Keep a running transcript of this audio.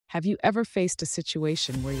Have you ever faced a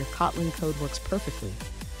situation where your Kotlin code works perfectly,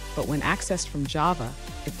 but when accessed from Java,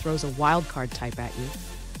 it throws a wildcard type at you?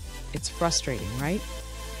 It's frustrating, right?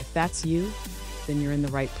 If that's you, then you're in the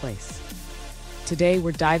right place. Today,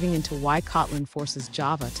 we're diving into why Kotlin forces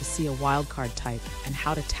Java to see a wildcard type and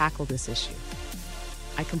how to tackle this issue.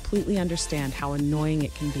 I completely understand how annoying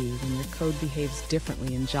it can be when your code behaves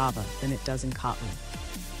differently in Java than it does in Kotlin.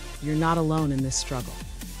 You're not alone in this struggle.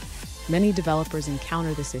 Many developers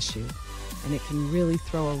encounter this issue, and it can really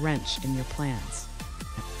throw a wrench in your plans.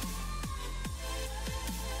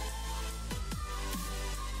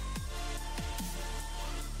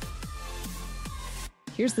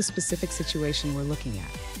 Here's the specific situation we're looking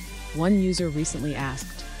at. One user recently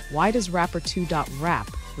asked, why does wrapper2.wrap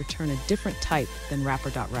return a different type than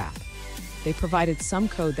wrapper.wrap? They provided some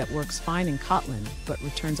code that works fine in Kotlin, but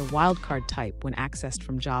returns a wildcard type when accessed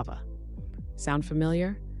from Java. Sound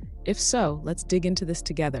familiar? If so, let's dig into this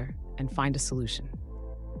together and find a solution.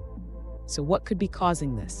 So what could be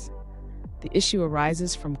causing this? The issue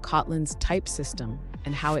arises from Kotlin's type system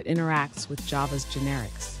and how it interacts with Java's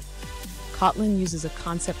generics. Kotlin uses a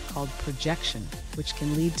concept called projection, which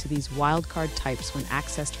can lead to these wildcard types when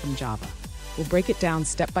accessed from Java. We'll break it down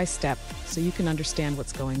step by step so you can understand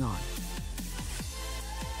what's going on.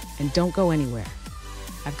 And don't go anywhere.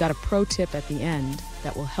 I've got a pro tip at the end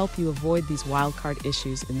that will help you avoid these wildcard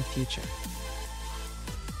issues in the future.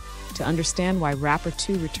 To understand why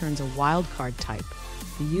wrapper2 returns a wildcard type,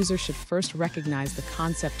 the user should first recognize the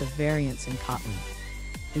concept of variance in Kotlin.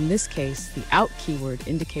 In this case, the out keyword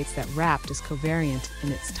indicates that wrapped is covariant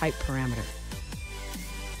in its type parameter.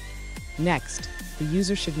 Next, the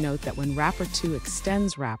user should note that when wrapper2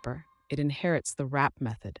 extends wrapper, it inherits the wrap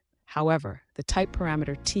method. However, the type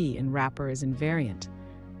parameter t in wrapper is invariant,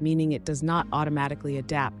 meaning it does not automatically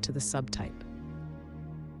adapt to the subtype.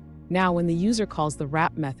 Now, when the user calls the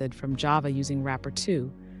wrap method from Java using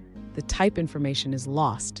wrapper2, the type information is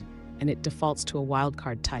lost, and it defaults to a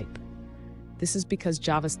wildcard type. This is because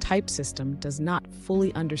Java's type system does not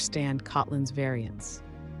fully understand Kotlin's variance.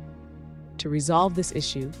 To resolve this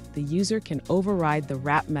issue, the user can override the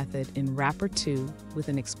wrap method in wrapper2 with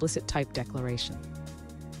an explicit type declaration.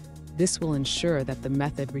 This will ensure that the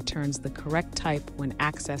method returns the correct type when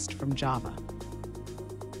accessed from Java.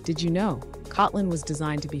 Did you know? Kotlin was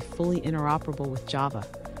designed to be fully interoperable with Java,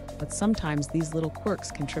 but sometimes these little quirks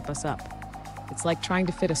can trip us up. It's like trying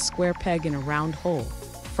to fit a square peg in a round hole.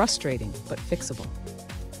 Frustrating, but fixable.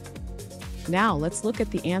 Now let's look at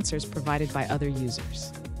the answers provided by other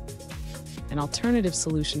users. An alternative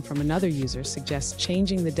solution from another user suggests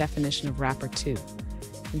changing the definition of wrapper2.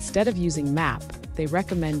 Instead of using map, they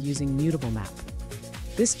recommend using mutable map.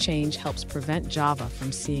 This change helps prevent Java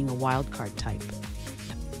from seeing a wildcard type.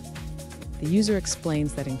 The user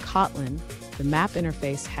explains that in Kotlin, the map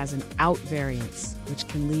interface has an out variance, which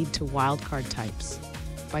can lead to wildcard types.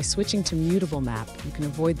 By switching to mutable map, you can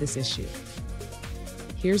avoid this issue.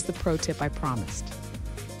 Here's the pro tip I promised.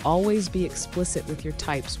 Always be explicit with your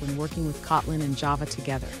types when working with Kotlin and Java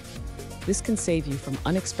together. This can save you from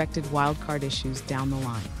unexpected wildcard issues down the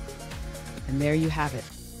line. And there you have it.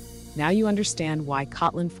 Now you understand why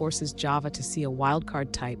Kotlin forces Java to see a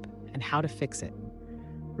wildcard type and how to fix it.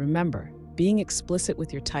 Remember, being explicit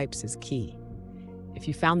with your types is key. If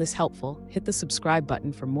you found this helpful, hit the subscribe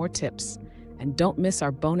button for more tips, and don't miss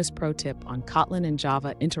our bonus pro tip on Kotlin and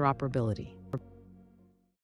Java interoperability.